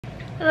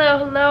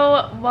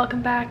Hello,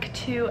 welcome back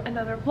to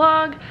another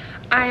vlog.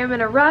 I am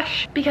in a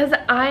rush because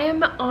I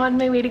am on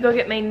my way to go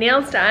get my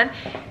nails done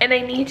and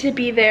I need to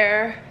be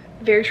there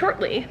very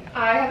shortly.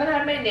 I haven't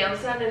had my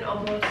nails done in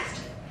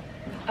almost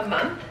a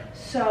month,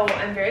 so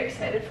I'm very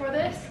excited for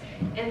this.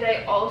 And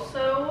I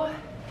also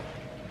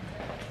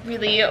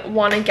really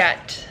want to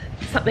get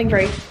something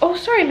very, oh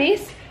sorry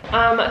Mace,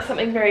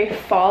 something very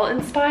fall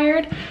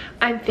inspired.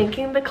 I'm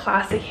thinking the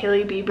classic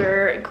Hailey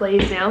Bieber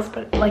glazed nails,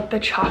 but like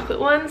the chocolate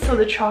ones, so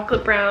the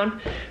chocolate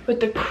brown with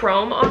the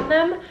chrome on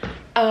them.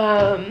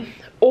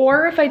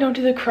 Or if I don't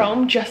do the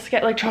chrome, just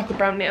get like chocolate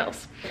brown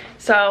nails.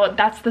 So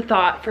that's the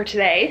thought for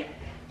today.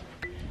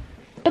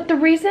 But the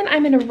reason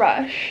I'm in a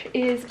rush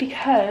is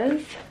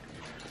because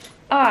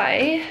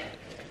where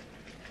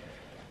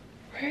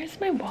is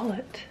my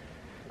wallet?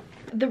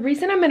 The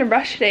reason I'm in a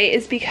rush today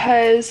is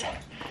because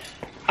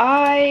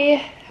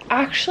I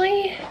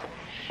actually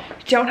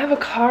don't have a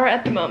car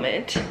at the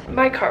moment.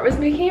 My car was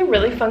making a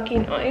really funky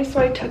noise,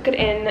 so I took it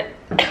in.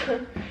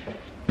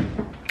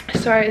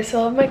 Sorry, I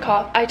still have my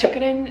cough. I took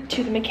it in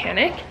to the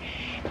mechanic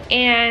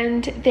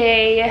and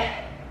they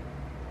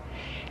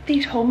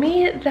told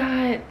me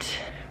that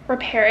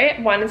repair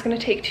it, one, is going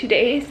to take 2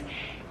 days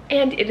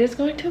and it is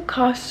going to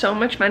cost so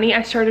much money.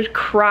 I started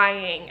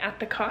crying at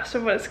the cost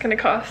of what it's going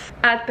to cost,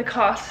 at the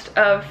cost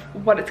of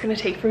what it's going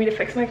to take for me to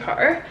fix my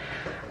car.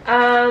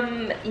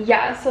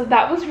 Yeah, so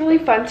that was really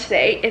fun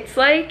today. It's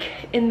like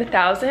in the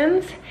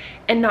thousands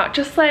and not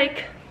just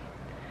like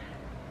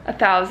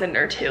 1,000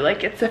 or 2,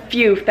 like it's a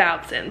few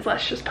thousands,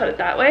 let's just put it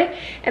that way.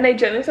 And I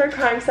genuinely started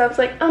crying, so I was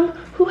like,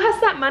 who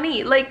has that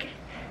money? Like,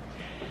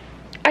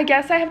 I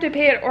guess I have to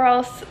pay it, or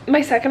else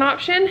my second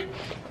option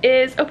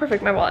is, oh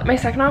perfect, my wallet. My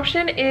second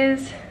option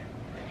is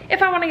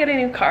if I want to get a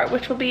new car,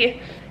 which will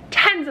be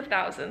tens of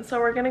thousands. So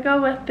we're gonna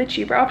go with the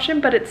cheaper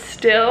option, but it's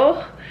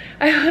still,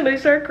 I literally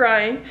started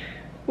crying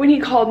when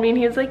he called me and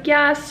he was like,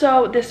 yeah,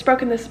 so this is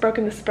broken, this is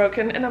broken, this is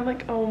broken. And I'm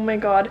like, oh my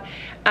God.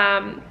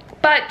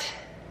 But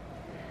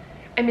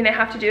I mean, I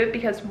have to do it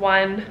because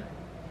one,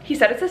 he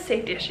said it's a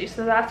safety issue.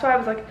 So that's why I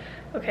was like,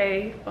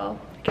 okay,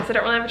 well, I guess I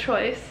don't really have a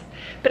choice.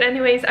 But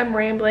anyways, I'm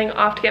rambling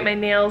off to get my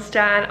nails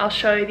done. I'll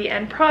show you the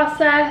end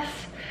process.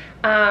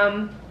 But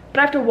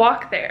I have to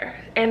walk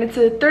there and it's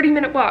a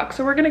 30-minute walk.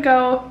 So we're gonna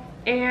go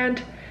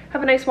and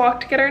have a nice walk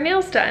to get our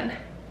nails done.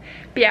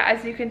 But yeah,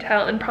 as you can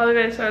tell, and probably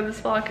when I started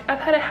this vlog, I've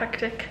had a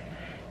hectic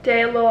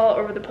day, a little all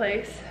over the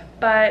place.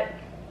 But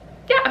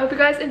yeah, I hope you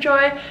guys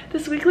enjoy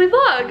this weekly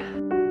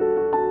vlog.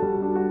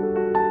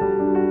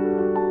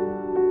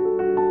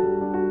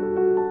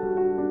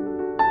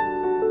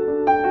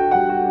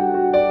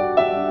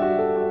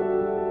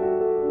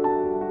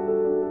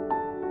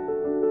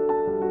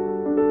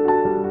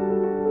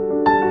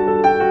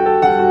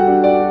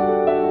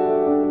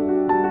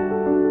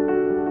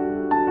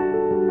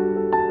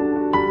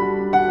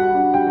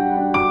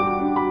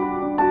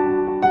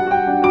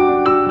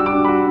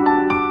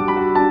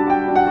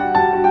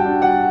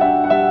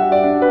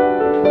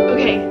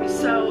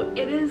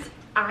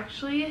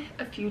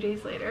 A few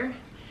days later,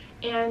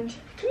 and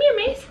come here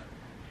Mace,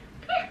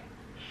 come here.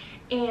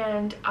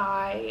 And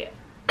I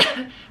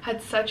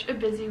had such a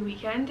busy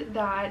weekend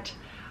that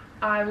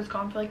I was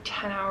gone for like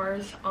 10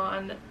 hours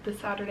on the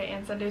Saturday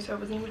and Sunday, so I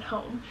wasn't even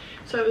home.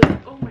 So I was,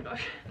 oh my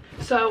gosh,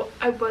 so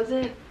I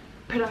wasn't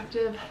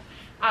productive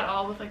at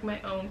all with like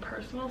my own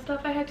personal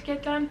stuff I had to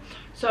get done.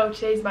 So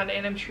today's Monday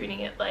and I'm treating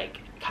it like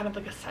kind of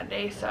like a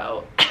Sunday.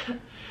 So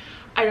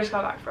I just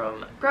got back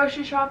from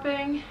grocery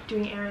shopping,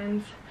 doing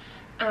errands,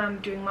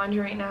 doing laundry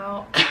right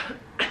now.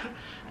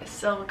 I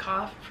still have a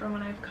cough from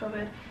when I have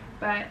COVID,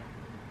 but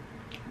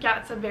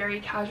yeah, it's a very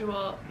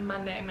casual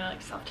Monday. I'm gonna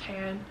like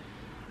self-tan.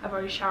 I've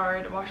already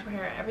showered, washed my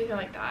hair, everything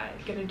like that.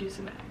 I'm gonna do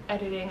some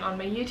editing on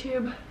my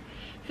YouTube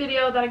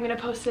video that I'm gonna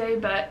post today,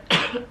 but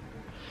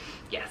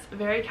yes,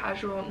 very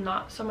casual,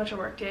 not so much a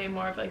work day,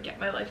 more of a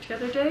get my life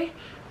together day.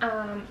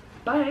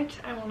 But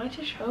I wanted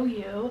to show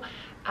you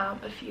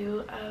a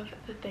few of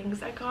the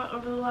things I got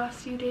over the last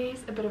few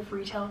days, a bit of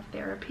retail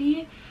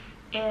therapy.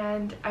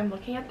 And I'm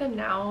looking at them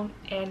now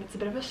and it's a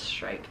bit of a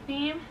stripe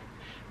theme,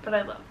 but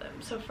I love them.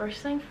 So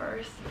first thing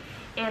first,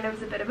 and it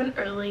was a bit of an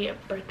early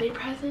birthday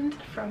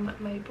present from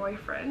my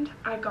boyfriend.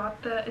 I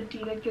got the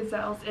Adidas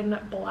Gazelles in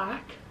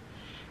black.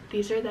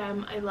 These are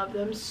them. I love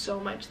them so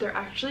much. They're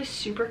actually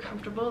super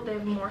comfortable. They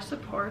have more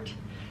support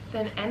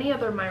than any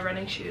other of my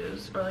running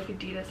shoes or like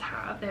Adidas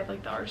have. They have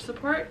like the arch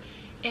support.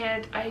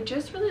 And I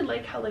just really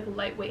like how like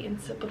lightweight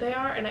and simple they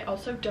are, and I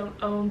also don't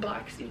own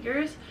black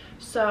sneakers,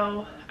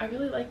 so I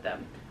really like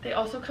them. They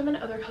also come in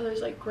other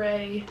colors like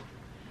gray,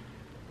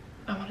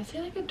 I want to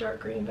say like a dark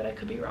green, but I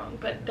could be wrong.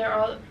 But there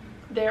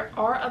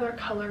are other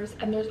colors,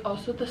 and there's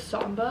also the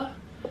Samba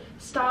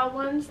style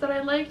ones that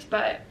I liked,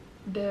 but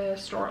the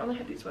store only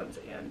had these ones,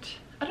 and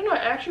I don't know, I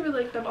actually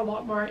really like them a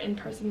lot more in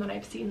person than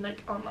I've seen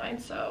like online.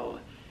 So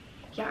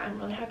yeah, I'm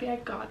really happy I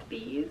got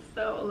these.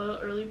 So a little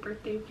early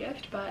birthday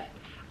gift, but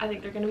I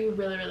think they're going to be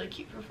really, really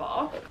cute for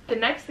fall. The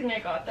next thing I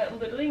got that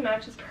literally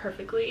matches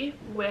perfectly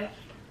with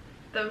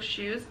those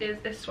shoes is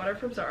a sweater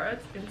from Zara.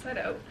 It's inside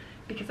out,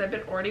 because I've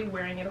been already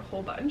wearing it a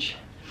whole bunch.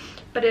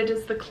 But it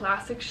is the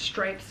classic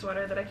striped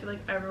sweater that I feel like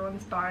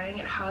everyone's buying.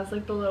 It has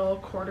like the little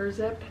quarter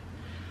zip.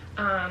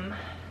 But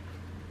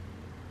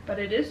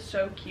it is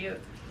so cute.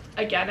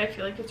 Again, I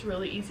feel like it's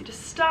really easy to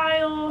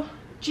style.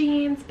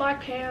 Jeans,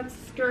 black pants,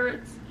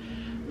 skirts,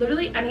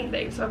 literally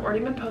anything. So I've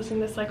already been posting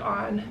this like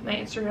on my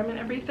Instagram and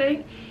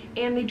everything.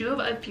 And they do have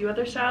a few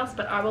other styles,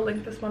 but I will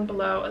link this one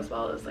below, as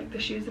well as like the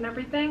shoes and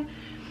everything.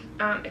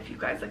 If you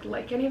guys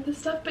like any of this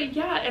stuff. But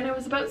yeah, and it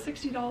was about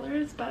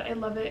 $60, but I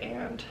love it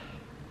and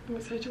I'm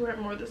excited to wear it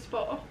more this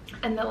fall.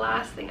 And the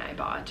last thing I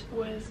bought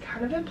was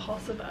kind of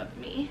impulsive of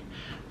me.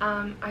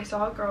 I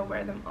saw a girl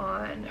wear them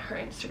on her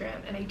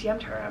Instagram and I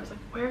DM'd her. I was like,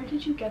 where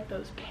did you get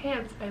those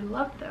pants? I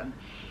love them.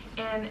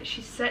 And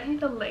she sent me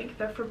the link.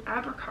 They're from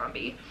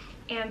Abercrombie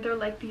and they're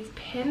like these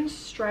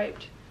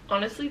pinstriped,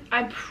 honestly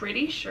I'm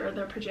pretty sure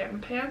they're pajama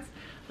pants.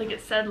 Like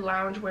it said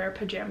loungewear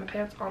pajama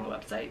pants on the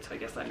website, so I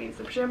guess that means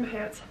the pajama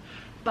pants.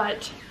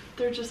 But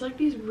they're just like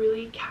these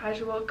really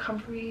casual,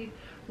 comfy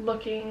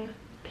looking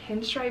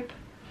pinstripe,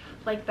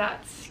 like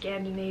that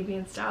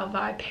Scandinavian style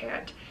vibe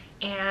pant.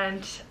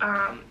 And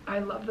I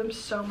love them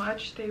so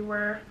much. They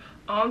were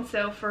on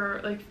sale for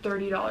like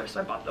 $30,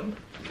 so I bought them.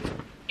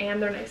 And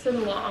they're nice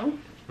and long.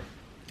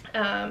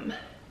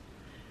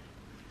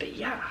 But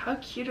yeah, how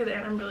cute are they?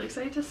 And I'm really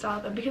excited to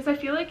style them because I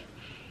feel like,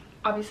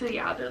 obviously,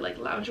 yeah, they're like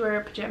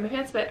loungewear pajama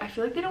pants, but I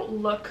feel like they don't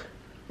look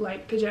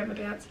like pajama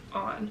pants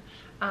on.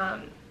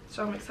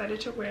 So I'm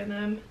excited to wear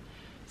them,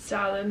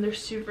 style them. They're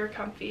super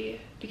comfy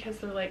because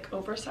they're like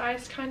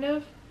oversized kind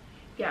of.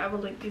 Yeah, I will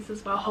link these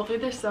as well. Hopefully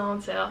they're still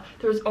on sale.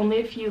 There was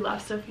only a few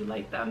left, so if you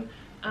like them,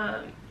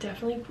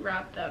 definitely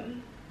grab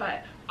them.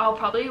 But I'll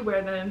probably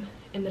wear them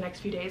in the next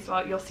few days, so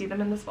you'll see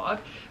them in this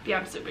vlog. But yeah,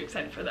 I'm super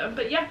excited for them.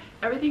 But yeah,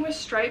 everything was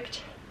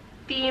striped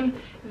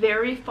theme,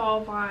 very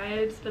fall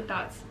vibes, but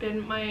that's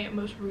been my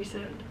most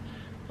recent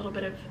little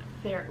bit of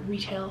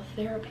retail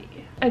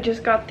therapy. I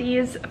just got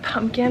these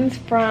pumpkins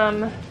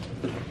from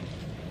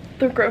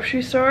the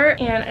grocery store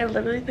and I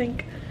literally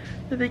think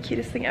they're the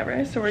cutest thing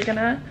ever. So we're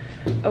gonna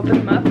open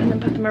them up and then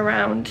put them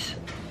around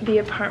the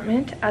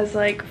apartment as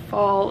like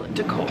fall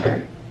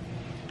decor.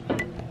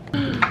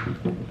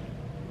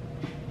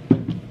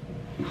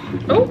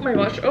 Oh my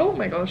gosh, oh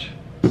my gosh.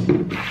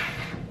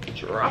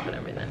 Dropping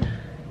everything.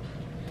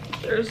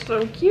 They're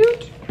so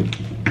cute.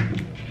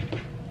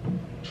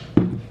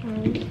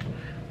 Oh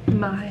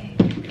my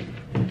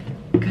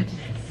goodness.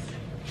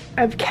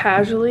 I've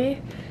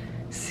casually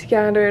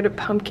scattered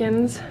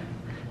pumpkins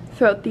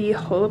throughout the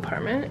whole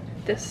apartment.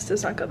 This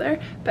does not go there,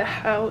 but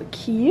how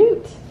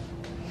cute.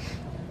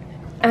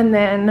 And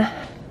then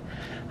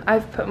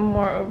I've put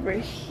more over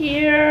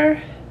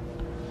here.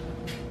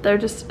 They're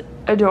just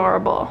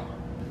adorable.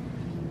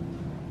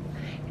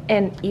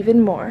 And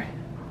even more.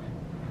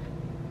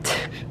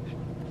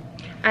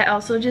 I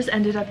also just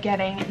ended up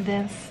getting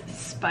this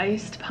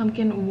spiced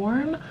pumpkin,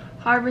 warm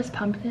harvest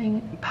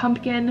pumpkin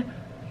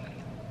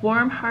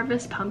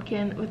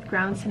with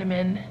ground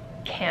cinnamon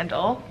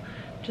candle,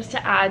 just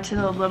to add to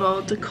the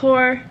little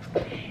decor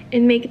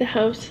and make the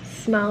house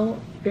smell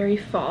very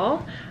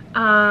fall.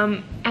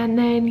 And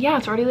then yeah,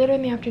 it's already later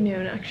in the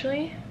afternoon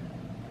actually.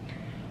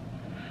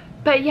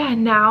 But yeah,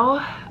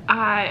 now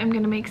I am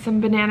gonna make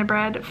some banana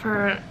bread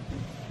for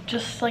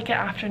just like an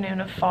afternoon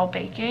of fall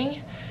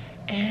baking.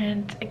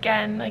 And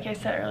again, like I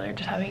said earlier,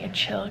 just having a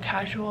chill,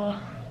 casual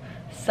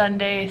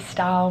Sunday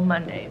style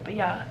Monday. But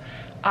yeah,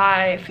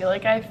 I feel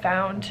like I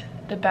found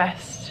the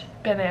best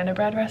banana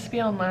bread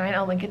recipe online.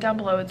 I'll link it down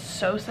below. It's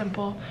so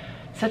simple,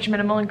 such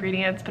minimal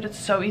ingredients, but it's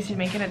so easy to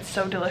make and it's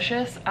so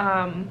delicious.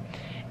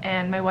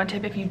 And my one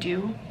tip, if you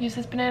do use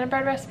this banana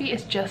bread recipe,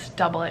 is just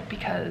double it,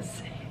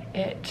 because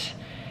it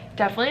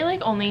definitely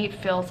like only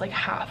fills like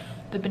half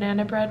the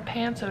banana bread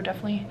pan. So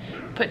definitely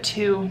put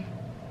 2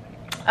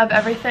 of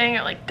everything,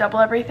 or like double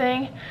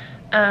everything,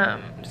 so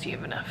you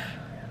have enough,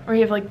 or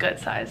you have like good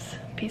size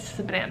pieces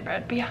of banana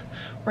bread. But yeah,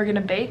 we're gonna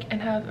bake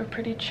and have a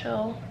pretty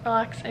chill,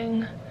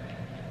 relaxing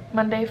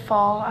Monday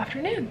fall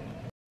afternoon.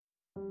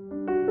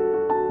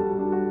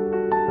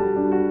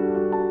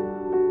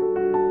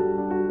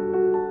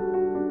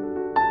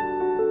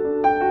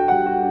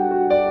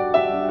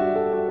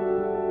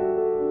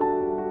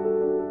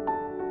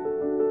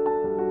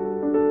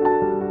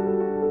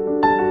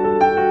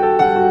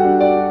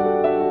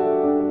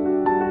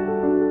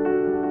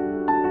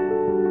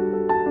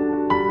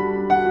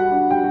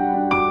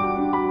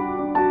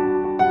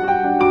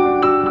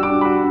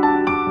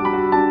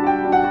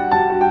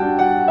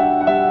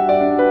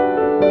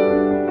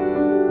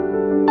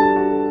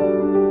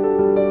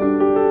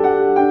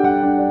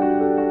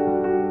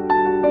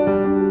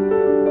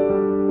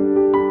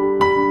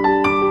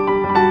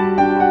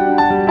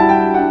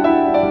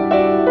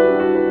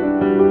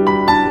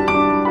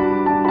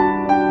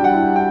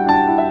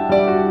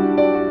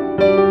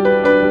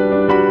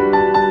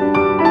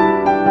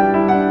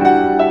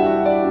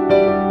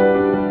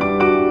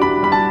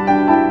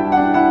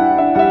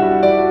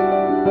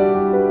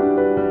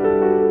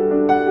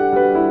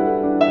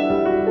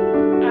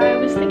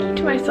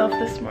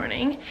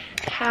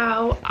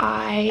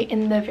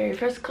 in the very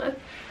first clip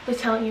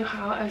was telling you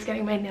how I was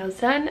getting my nails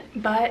done,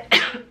 but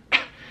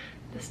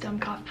this dumb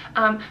cough,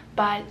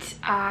 but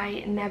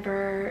I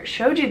never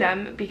showed you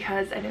them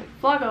because I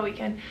didn't vlog all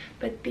weekend.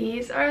 But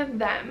these are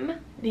them,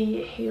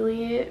 the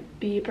Hailey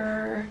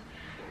Bieber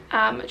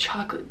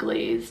chocolate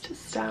glazed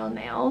style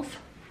nails.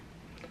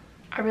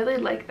 I really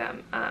like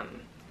them.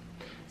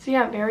 So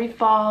yeah, very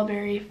fall,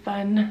 very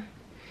fun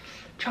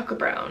chocolate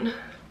brown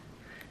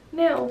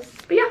nails.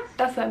 But yeah,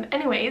 that's them.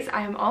 Anyways,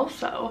 I am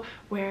also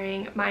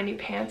wearing my new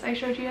pants I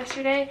showed you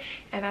yesterday,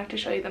 and I have to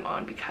show you them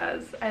on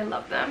because I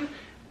love them.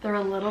 They're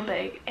a little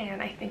big,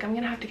 and I think I'm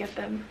gonna have to get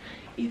them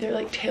either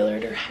like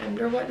tailored or hemmed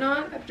or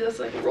whatnot. I've just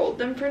like rolled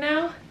them for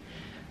now.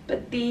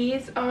 But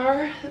these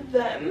are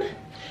them.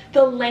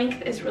 The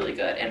length is really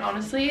good, and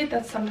honestly,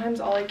 that's sometimes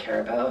all I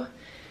care about,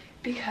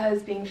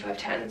 because being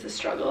 5'10" is a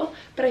struggle.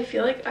 But I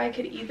feel like I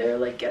could either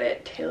like get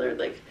it tailored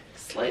like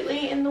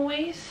slightly in the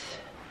waist,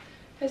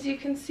 as you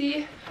can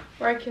see,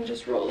 or I can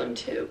just roll them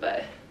too.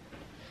 But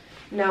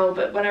no,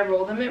 but when I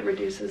roll them, it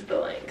reduces the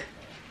length.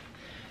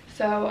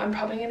 So I'm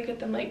probably gonna get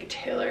them like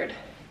tailored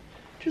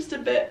just a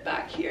bit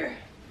back here.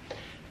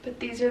 But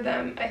these are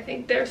them. I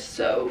think they're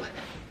so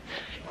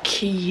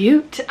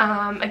cute.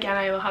 Again,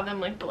 I will have them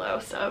linked below,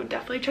 so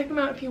definitely check them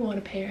out if you want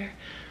a pair.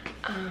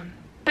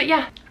 But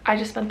yeah, I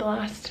just spent the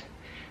last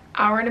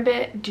hour and a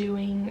bit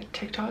doing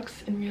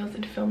TikToks and Reels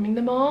and filming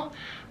them all.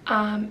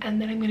 And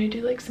then I'm gonna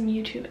do like some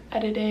YouTube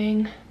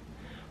editing,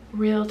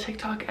 real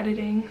TikTok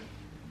editing,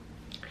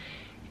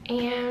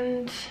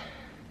 and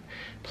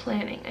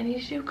planning. I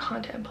need to do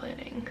content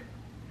planning.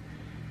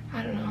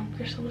 I don't know,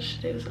 there's so much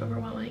to do, it's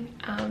overwhelming.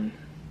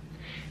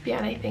 Yeah,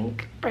 and I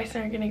think Bryce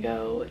and I are gonna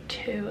go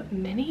to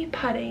mini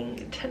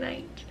putting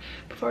tonight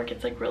before it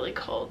gets like really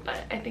cold,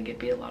 but I think it'd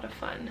be a lot of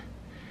fun.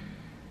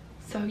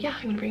 So yeah,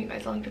 I'm gonna bring you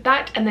guys along for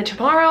that. And then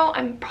tomorrow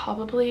I'm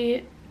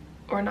probably,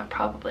 or not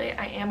probably,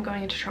 I am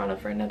going into Toronto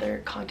for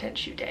another content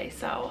shoot day,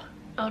 so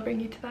I'll bring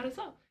you to that as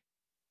well.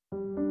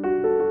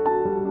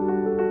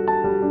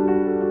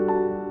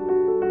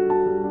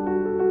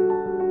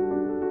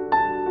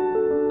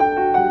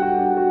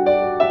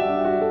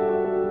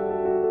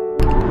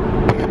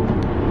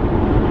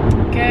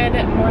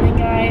 Good morning,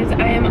 guys.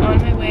 I am on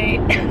my way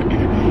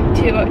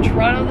to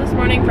Toronto this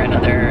morning for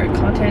another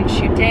content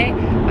shoot day.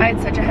 I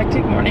had such a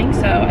hectic morning,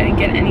 so I didn't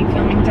get any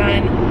filming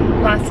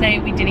done. Last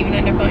night we didn't even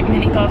end up going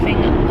mini golfing,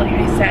 like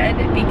I said,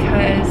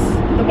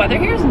 because the weather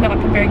here has not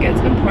been very good.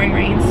 It's been pouring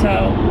rain,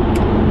 so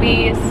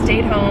we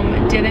stayed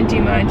home, didn't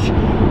do much.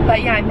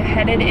 But yeah, I'm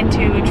headed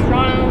into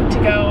Toronto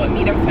to go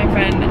meet up with my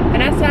friend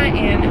Vanessa,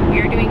 and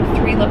we're doing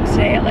 3 looks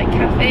today at like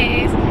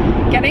cafes,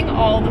 getting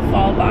all the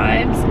fall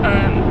vibes.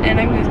 And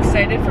I'm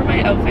excited for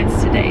my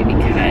outfits today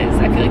because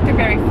I feel like they're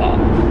very fall.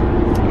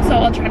 So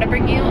I'll try to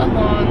bring you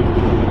along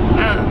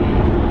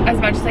as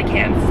much as I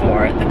can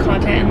for the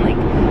content and like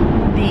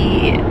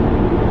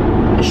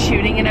the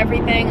shooting and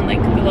everything, and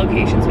like the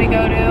locations we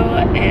go to,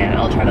 and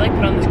I'll try to like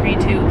put on the screen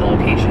too the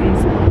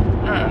locations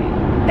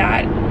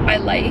that I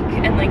like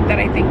and like that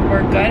I think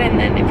were good. And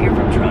then if you're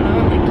from Toronto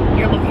and like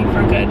you're looking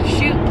for good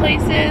shoot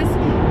places,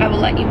 I will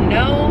let you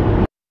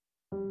know.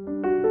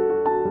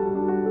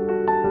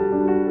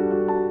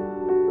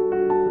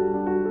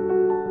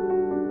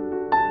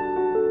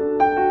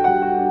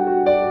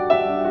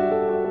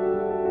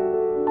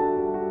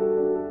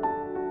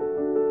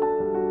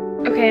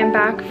 Okay, I'm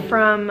back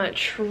from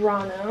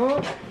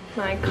Toronto,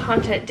 my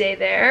content day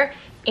there,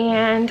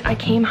 and I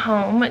came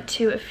home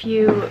to a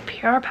few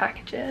PR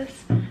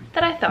packages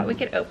that I thought we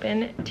could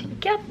open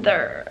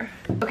together.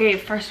 Okay,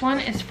 first one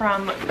is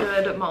from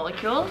Good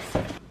Molecules.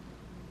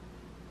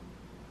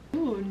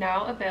 Ooh,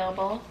 now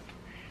available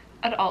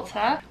at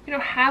Ulta. We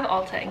don't have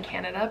Ulta in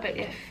Canada, but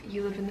if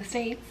you live in the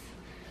States,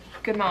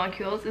 Good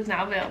Molecules is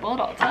now available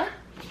at Ulta.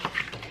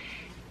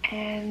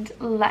 And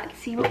let's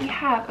see what we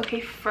have. Okay,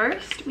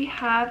 first we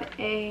have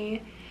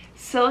a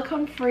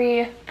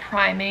silicone-free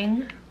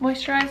priming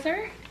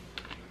moisturizer.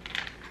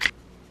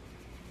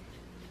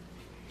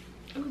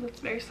 Oh, that's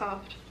very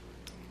soft.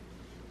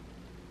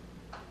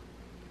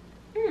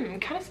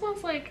 It kind of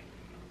smells like,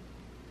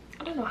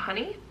 I don't know,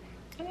 honey?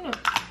 I don't know.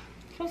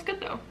 It smells good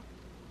though.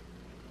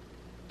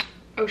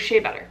 Oh, shea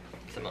butter,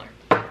 similar.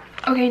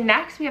 Okay,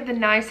 next we have the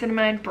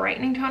Niacinamide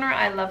Brightening Toner.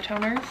 I love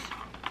toners.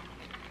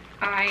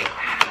 I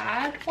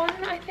had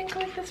one, I think,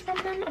 like this from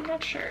them. I'm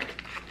not sure.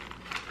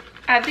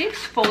 I have the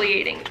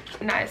exfoliating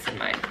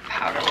niacinamide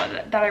powder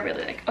that I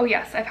really like. Oh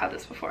yes, I've had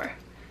this before.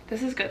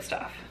 This is good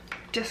stuff.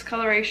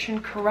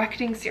 Discoloration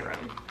correcting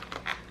serum.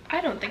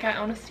 I don't think I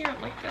own a serum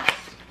like this.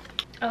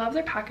 I love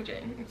their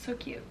packaging. It's so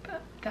cute.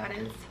 But that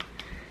is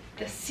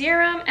the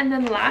serum. And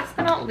then last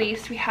but not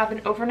least, we have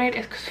an overnight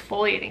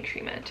exfoliating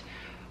treatment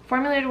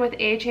formulated with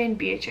AHA and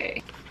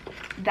BHA.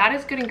 That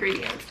is good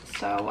ingredients,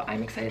 so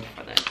I'm excited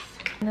for this.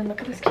 And then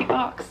look at this cute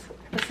box.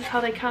 This is how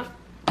they come.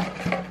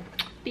 But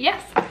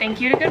yes,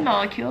 thank you to Good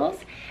Molecules.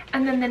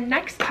 And then the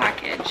next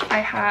package I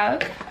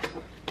have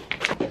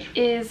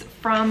is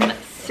from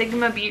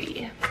Sigma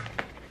Beauty.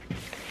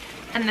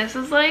 And this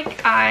is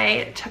like,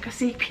 I took a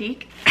sneak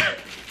peek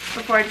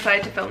before I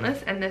decided to film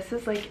this, and this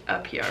is like a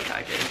PR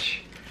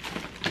package.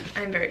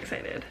 I'm very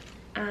excited.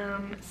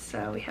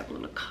 So we have a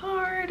little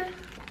card.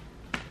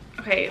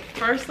 Okay,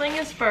 first thing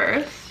is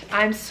first.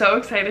 I'm so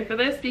excited for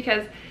this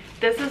because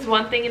this is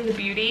one thing in the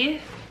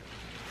beauty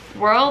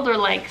world or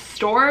like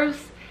stores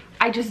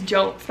I just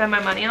don't spend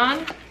my money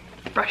on: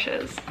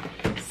 brushes.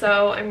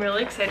 So I'm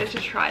really excited to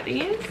try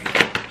these.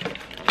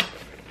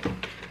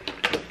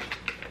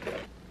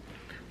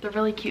 They're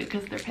really cute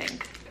because they're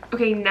pink.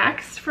 Okay,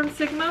 next from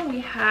Sigma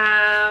we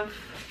have,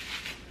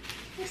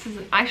 this is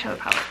an eyeshadow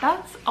palette.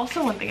 That's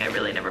also one thing I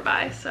really never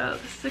buy, so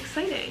this is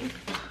exciting.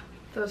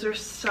 Those are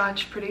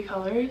such pretty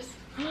colors.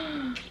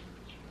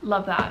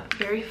 Love that,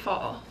 very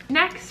fall.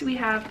 Next we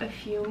have a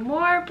few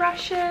more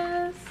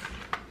brushes.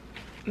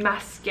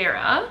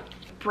 Mascara,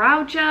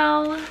 brow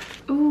gel,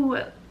 ooh,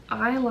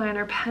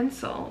 eyeliner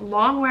pencil,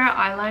 long wear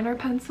eyeliner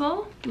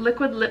pencil,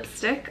 liquid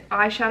lipstick,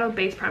 eyeshadow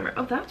base primer.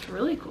 Oh, that's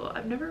really cool.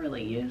 I've never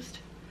really used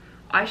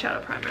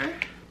eyeshadow primer.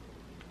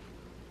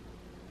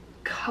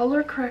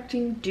 Color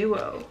correcting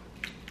duo.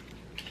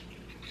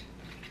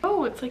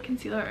 Oh, it's like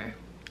concealer.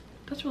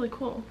 That's really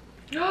cool.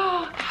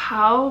 Oh,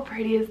 how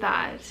pretty is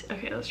that?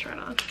 Okay, let's try it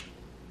on.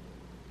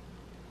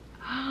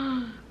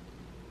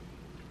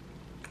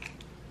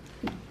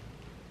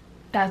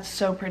 That's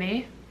so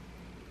pretty.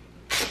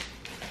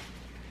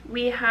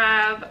 We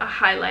have a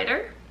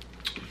highlighter.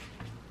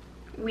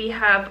 We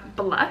have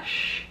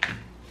blush.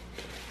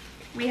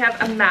 We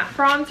have a matte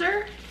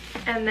bronzer,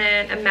 and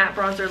then a matte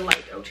bronzer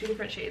light. Oh, 2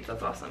 different shades.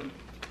 That's awesome.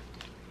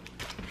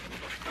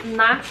 And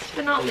last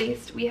but not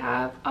least, we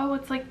have, oh,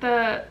 it's like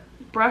the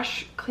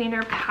brush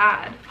cleaner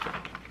pad.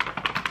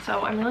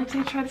 So I'm really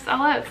excited to try this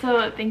all out.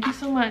 So thank you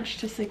so much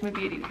to Sigma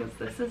Beauty because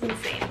this is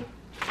insane.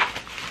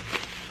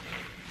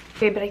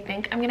 Okay, but I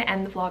think I'm gonna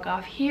end the vlog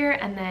off here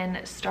and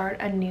then start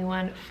a new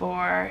one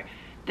for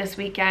this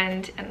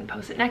weekend and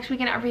post it next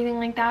weekend, everything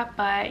like that.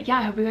 But yeah,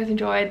 I hope you guys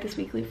enjoyed this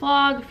weekly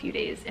vlog, a few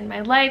days in my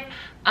life.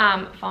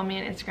 Follow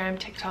me on Instagram,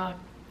 TikTok,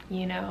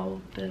 you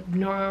know, the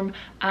norm.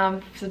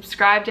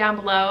 Subscribe down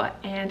below,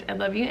 and I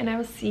love you, and I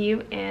will see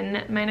you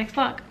in my next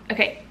vlog.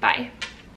 Okay, bye.